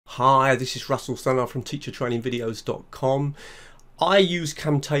Hi, this is Russell Stannard from teachertrainingvideos.com. I use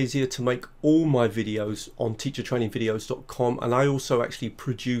Camtasia to make all my videos on teachertrainingvideos.com, and I also actually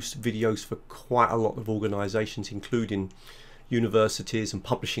produce videos for quite a lot of organizations, including universities and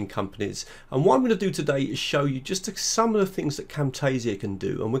publishing companies. And what I'm going to do today is show you just some of the things that Camtasia can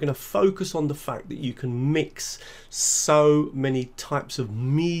do, and we're going to focus on the fact that you can mix so many types of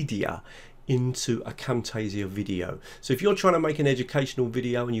media into a Camtasia video. So if you're trying to make an educational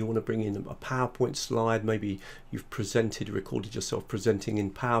video and you want to bring in a PowerPoint slide, maybe you've recorded yourself presenting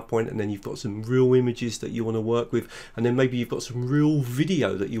in PowerPoint, and then you've got some real images that you want to work with, and then maybe you've got some real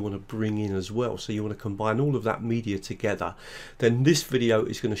video that you want to bring in as well, so you want to combine all of that media together, then this video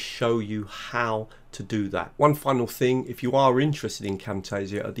is going to show you how to do that. One final thing, if you are interested in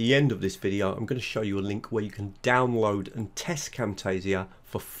Camtasia, at the end of this video I'm going to show you a link where you can download and test Camtasia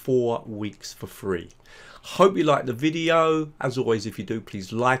for 4 weeks for free. Hope you like the video. As always, if you do,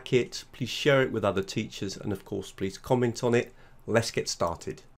 please like it, please share it with other teachers, and of course please comment on it. Let's get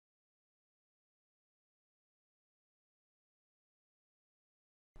started.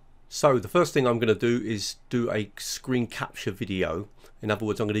 So the first thing I'm going to do is do a screen capture video. In other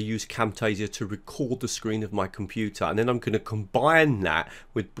words, I'm going to use Camtasia to record the screen of my computer, and then I'm going to combine that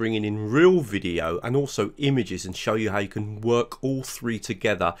with bringing in real video and also images and show you how you can work all three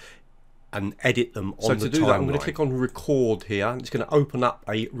together and edit them on the timeline. So to do that, I'm going to click on record here, and it's going to open up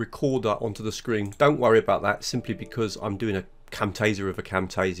a recorder onto the screen. Don't worry about that, simply because I'm doing a Camtasia of a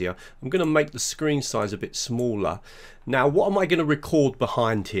Camtasia. I'm going to make the screen size a bit smaller. Now, what am I going to record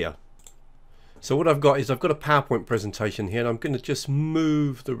behind here? So what I've got is I've got a PowerPoint presentation here, and I'm going to just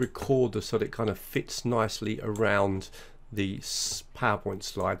move the recorder so that it kind of fits nicely around the PowerPoint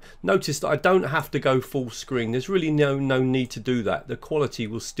slide. Notice that I don't have to go full screen. There's really no need to do that. The quality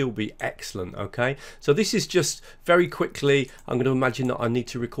will still be excellent. Okay, so this is just very quickly. I'm going to imagine that I need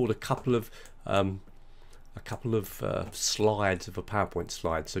to record a couple of slides of a PowerPoint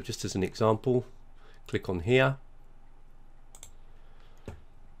slide. So just as an example, click on here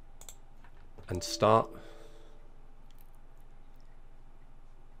and start.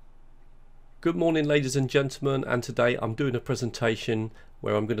 Good morning, ladies and gentlemen, and today I'm doing a presentation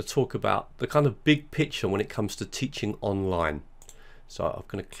where I'm going to talk about the kind of big picture when it comes to teaching online. So I'm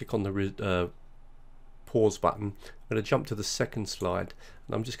going to click on the pause button. I'm going to jump to the second slide,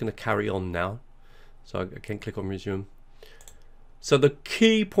 and I'm just going to carry on now. So I can click on resume. So the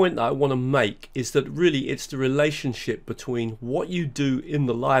key point that I want to make is that really it's the relationship between what you do in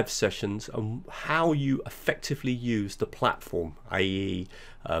the live sessions and how you effectively use the platform, i.e.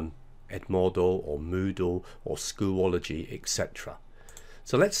 Edmodo or Moodle or Schoology, etc.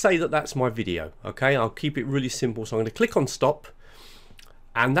 So let's say that that's my video. Okay, I'll keep it really simple. So I'm going to click on stop,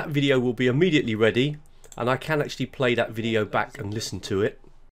 and that video will be immediately ready, and I can actually play that video back and listen to it.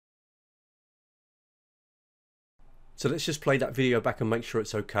 So let's just play that video back and make sure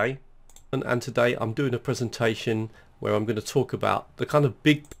it's okay. And today I'm doing a presentation where I'm going to talk about the kind of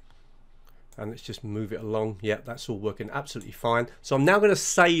big, and let's just move it along. Yeah, that's all working absolutely fine. So I'm now going to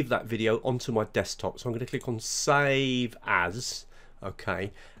save that video onto my desktop. So I'm going to click on save as,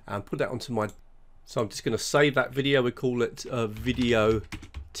 okay, and put that onto my, so I'm just going to save that video. We call it video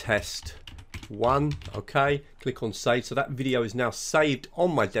test 1. Okay, click on save. So that video is now saved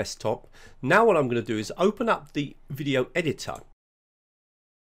on my desktop. Now what I'm going to do is open up the video editor.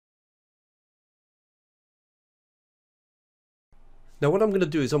 Now what I'm going to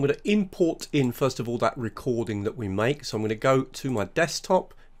do is I'm going to import in first of all that recording that we make. So I'm going to go to my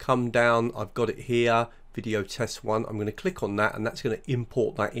desktop, come down, I've got it here, video test 1. I'm going to click on that, and that's going to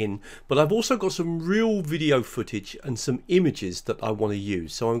import that in. But I've also got some real video footage and some images that I want to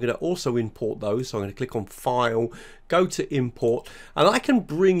use, so I'm going to also import those. So I'm going to click on file, go to import, and I can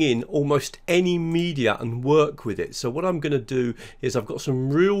bring in almost any media and work with it. So what I'm going to do is I've got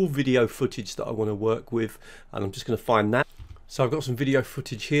some real video footage that I want to work with, and I'm just going to find that. So I've got some video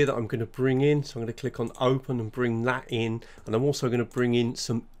footage here that I'm going to bring in. So I'm going to click on open and bring that in. And I'm also going to bring in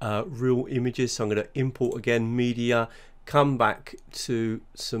some real images. So I'm going to import again media, come back to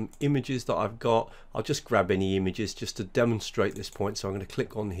some images that I've got. I'll just grab any images just to demonstrate this point. So I'm going to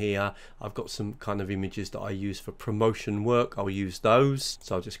click on here. I've got some kind of images that I use for promotion work. I'll use those.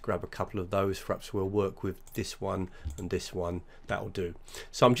 So I'll just grab a couple of those. Perhaps we'll work with this one and this one. That'll do.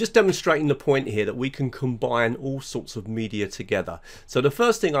 So I'm just demonstrating the point here that we can combine all sorts of media together. So the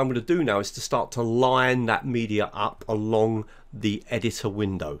first thing I'm going to do now is to start to line that media up along the editor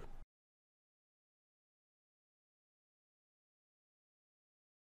window.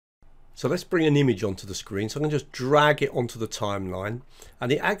 So let's bring an image onto the screen. So I'm going to just drag it onto the timeline,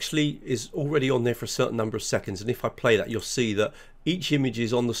 and it actually is already on there for a certain number of seconds. And if I play that, you'll see that each image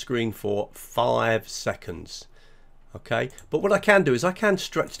is on the screen for 5 seconds. Okay, but what I can do is I can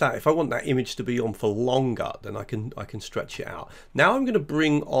stretch that. If I want that image to be on for longer, then I can stretch it out. Now I'm going to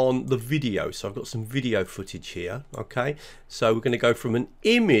bring on the video. So I've got some video footage here. Okay, so we're going to go from an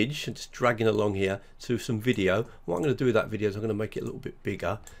image, just dragging along here, to some video. What I'm going to do with that video is I'm going to make it a little bit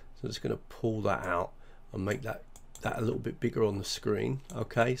bigger. So I'm just going to pull that out and make that a little bit bigger on the screen.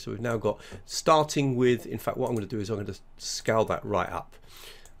 Okay, so we've now got, starting with, in fact what I'm going to do is I'm going to scale that right up.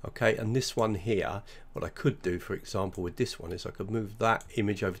 Okay, and this one here, what I could do, for example, with this one is I could move that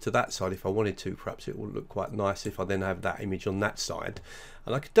image over to that side if I wanted to. Perhaps it will look quite nice if I then have that image on that side.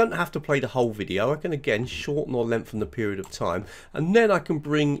 And I don't have to play the whole video. I can again shorten or lengthen the period of time, and then I can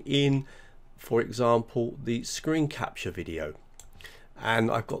bring in, for example, the screen capture video.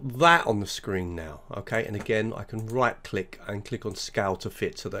 And I've got that on the screen now. Okay, and again I can right click and click on scale to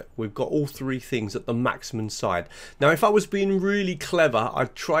fit, so that we've got all three things at the maximum side. Now if I was being really clever,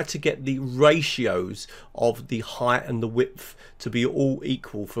 I'd try to get the ratios of the height and the width to be all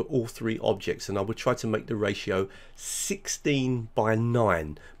equal for all three objects, and I would try to make the ratio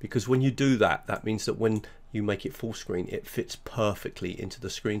 16:9, because when you do that, that means that when you make it full screen, it fits perfectly into the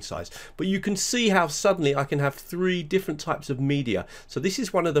screen size. But you can see how suddenly I can have 3 different types of media. So this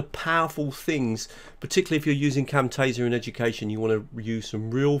is one of the powerful things, particularly if you're using Camtasia in education. You want to use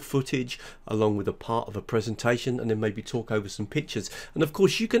some real footage along with a part of a presentation, and then maybe talk over some pictures. And of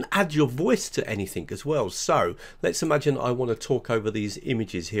course you can add your voice to anything as well. So let's imagine I want to talk over these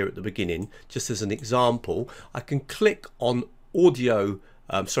images here at the beginning. Just as an example, I can click on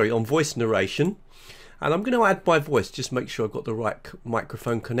on voice narration. And I'm going to add my voice, just make sure I've got the right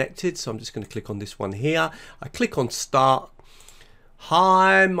microphone connected. So I'm just going to click on this one here. I click on start.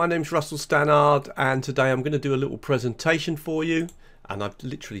 Hi, my name's Russell Stannard, and today I'm going to do a little presentation for you. And I've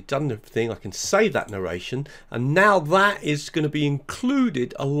literally done the thing. I can save that narration, and now that is going to be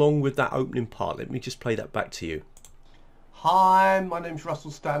included along with that opening part. Let me just play that back to you. Hi, my name's Russell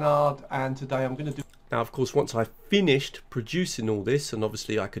Stannard, and today I'm going to do... Now, of course, once I've finished producing all this, and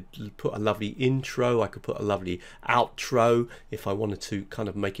obviously I could put a lovely intro, I could put a lovely outro if I wanted to kind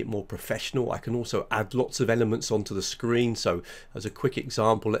of make it more professional. I can also add lots of elements onto the screen. So as a quick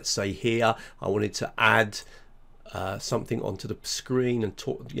example, let's say here I wanted to add something onto the screen and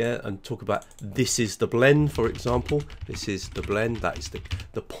talk about this is the blend, for example. This is the blend. That is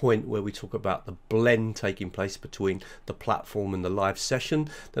the point where we talk about the blend taking place between the platform and the live session.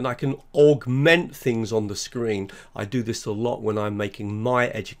 Then I can augment things on the screen. I do this a lot when I'm making my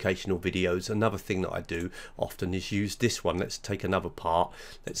educational videos. Another thing that I do often is use this one. Let's take another part.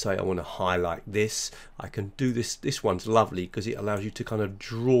 Let's say I want to highlight this. I can do this. This one's lovely because it allows you to kind of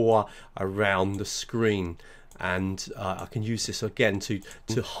draw around the screen. And I can use this again to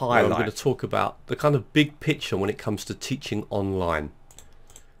highlight. I'm going to talk about the kind of big picture when it comes to teaching online.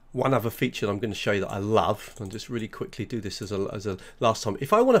 One other feature I'm going to show you that I love, and just really quickly do this as a last time.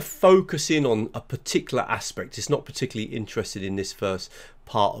 If I want to focus in on a particular aspect, it's not particularly interested in this first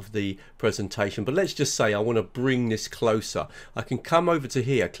part of the presentation, but let's just say I want to bring this closer. I can come over to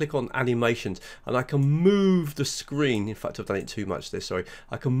here, click on animations, and I can move the screen. In fact, I've done it too much there, sorry.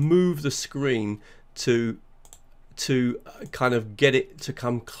 I can move the screen to kind of get it to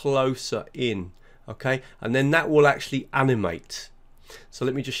come closer in, okay, and then that will actually animate. So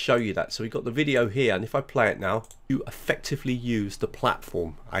let me just show you that. So we've got the video here, and if I play it now, you effectively use the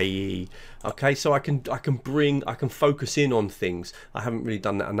platform AE. Okay, so I can focus in on things. I haven't really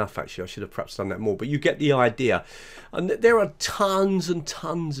done that enough, actually. I should have perhaps done that more, but you get the idea. And there are tons and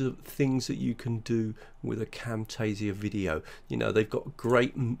tons of things that you can do with a Camtasia video. You know, they've got a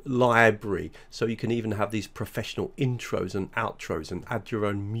great library, so you can even have these professional intros and outros and add your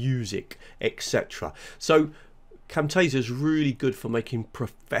own music, etc. So Camtasia is really good for making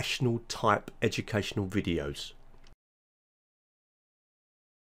professional type educational videos.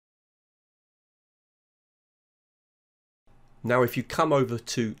 Now if you come over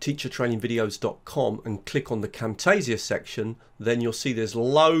to teachertrainingvideos.com and click on the Camtasia section, then you'll see there's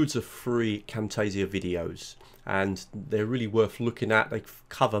loads of free Camtasia videos, and they're really worth looking at. They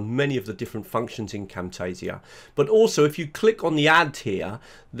cover many of the different functions in Camtasia. But also if you click on the ad here,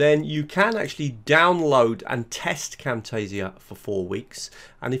 then you can actually download and test Camtasia for 4 weeks.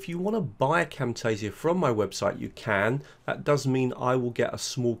 And if you want to buy Camtasia from my website, you can. That does mean I will get a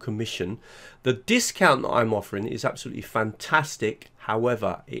small commission. The discount that I'm offering is absolutely fantastic.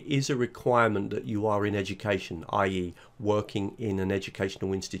 However, it is a requirement that you are in education, i.e. working in an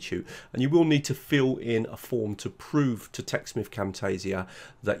educational institute, and you will need to fill in a form to prove to TechSmith Camtasia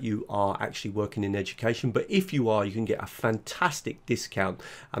that you are actually working in education. But if you are, you can get a fantastic discount,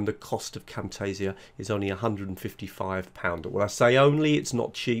 and the cost of Camtasia is only £155. Well, I say only, it's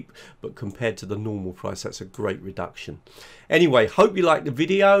not cheap, but compared to the normal price, that's a great reduction. Anyway, hope you liked the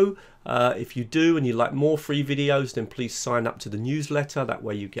video. If you do and you like more free videos, then please sign up to the newsletter. That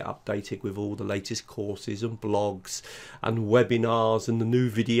way you get updated with all the latest courses and blogs and webinars and the new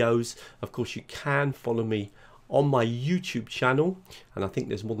videos. Of course, you can follow me on my YouTube channel, and I think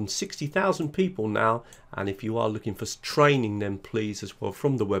there's more than 60,000 people now. And if you are looking for training, then please as well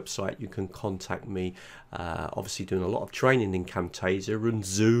from the website you can contact me. Obviously doing a lot of training in Camtasia and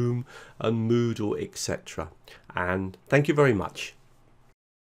Zoom and Moodle, etc. And thank you very much.